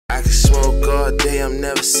I can smoke all day, I'm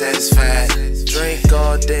never satisfied. Drink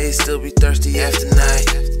all day, still be thirsty after night.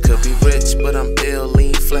 Could be rich, but I'm ill,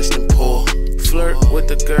 lean, fleshed and poor. Flirt with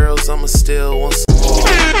the girls, I'ma still want some more.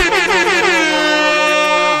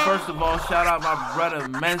 First of all, shout out my brother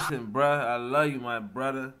Menson, bruh. I love you, my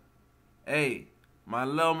brother. Hey, my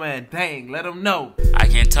little man, Deng, let him know. I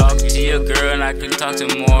can talk to your girl and I can talk to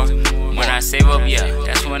more. When I save up, yeah,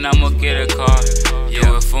 that's when I'ma get a car.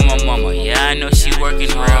 Do it for my mama, yeah, I know she working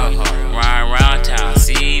real hard. Ride around town,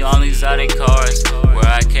 see all these other cars. Where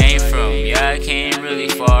I came from, yeah, I came really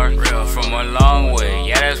far. From a long way,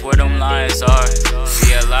 yeah, that's where them lines are.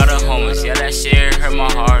 See a lot of homies, yeah, that shit hurt my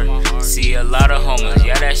heart. See a lot of homies,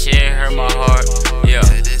 yeah, that shit hurt my heart. Yeah.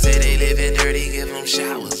 They say they living dirty, give them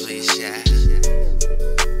showers with shot.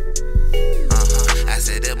 I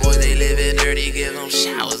said the boys they living dirty, give them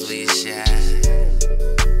showers with shot.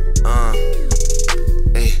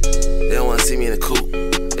 Hey, they don't wanna see me in a coupe,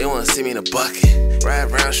 they wanna see me in a bucket.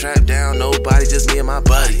 Ride around, strapped down, nobody, just me and my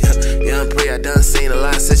buddy. Young Pre, I done seen a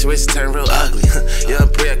lot of situations turn real ugly. Young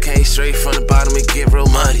Pre, I came straight from the bottom and get real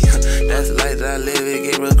muddy. That's the life that I live, it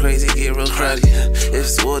get real crazy, get real cruddy. If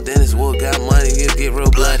it's war, then it's war, got money, it get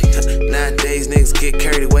real bloody. Nowadays, niggas get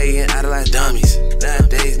carried away and out of like dummies.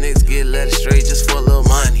 Nowadays, niggas get led astray just for a little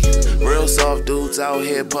money. Real soft dudes out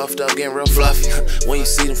here puffed up, getting real fluffy. When you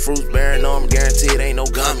see them fruits bearing on them, guarantee it ain't no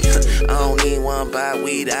gummy. I don't even wanna buy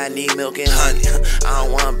weed, I need milk and honey. I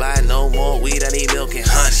don't wanna buy no more weed, I need milk and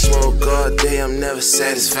honey. Smoke all day, I'm never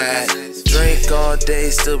satisfied. Drink all day,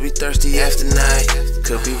 still be thirsty after night.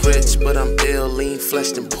 Could be rich, but I'm ill, lean,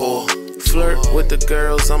 fleshed and poor. Flirt with the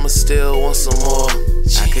girls, I'ma still want some more.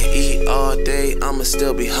 I could eat all day, I'ma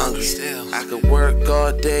still be hungry. I could work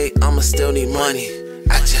all day, I'ma still need money.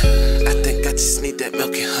 I think I just need that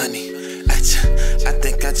milk and honey. I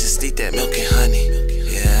think I just need that milk and honey.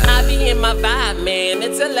 Yeah. I be in my vibe, man,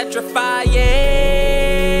 it's electrifying.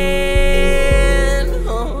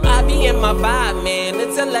 I be in my vibe, man,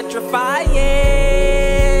 it's electrifying.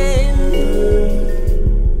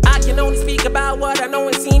 I can only speak about what I know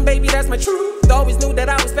and seen, baby, that's my truth. Always knew that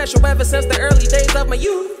I was special ever since the early days of my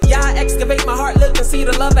youth. Yeah, I excavate my heart, look and see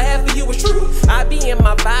the love I have for you is true. I be in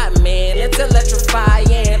my vibe, man, it's electrifying.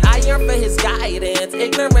 I yearn for his guidance,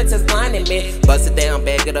 ignorance is blinding me. Bust it down,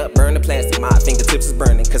 bag it up, burn the plastic, my fingertips is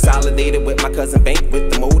burning. Consolidated with my cousin Bank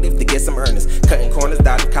with the motive to get some earnings. Cutting corners,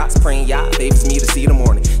 dodging cops, praying y'all favors me to see the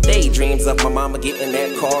morning. Daydreams of my mama getting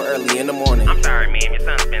that call early in the morning. I'm sorry, man, your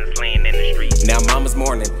son's been slain in the street. Now mama's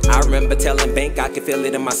mourning. I remember telling Bank I can feel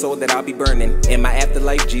it in my soul that I'll be burning. In my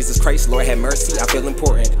afterlife, Jesus Christ, Lord have mercy, I feel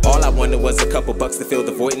important. All I wanted was a couple bucks to fill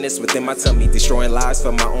the voidness within my tummy. Destroying lives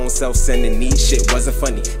for my own self-sending needs, shit wasn't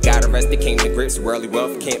funny. Got arrested, came to grips, worldly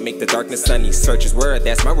wealth can't make the darkness sunny. Search his word,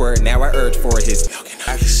 that's my word, now I urge for his milk and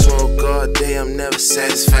honey. I can smoke all day, I'm never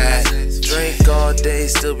satisfied. Drink all day,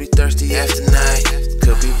 still be thirsty after night.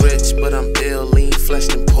 Could be rich, but I'm ill, lean,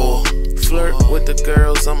 fleshed and poor. Flirt with the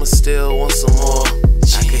girls, I'ma still want some more.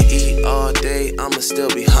 I could eat all day, I'ma still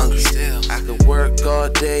be hungry. I could work all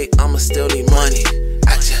day, I'ma still need money.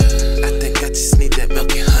 I think I just need that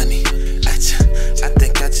milk and honey. I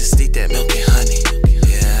think I just need that milk and honey.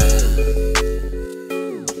 Yeah.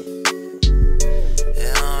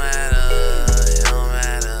 It don't matter, it don't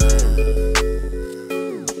matter.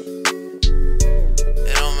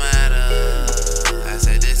 It don't matter. I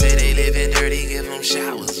said they say they living dirty, give them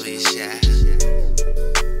showers.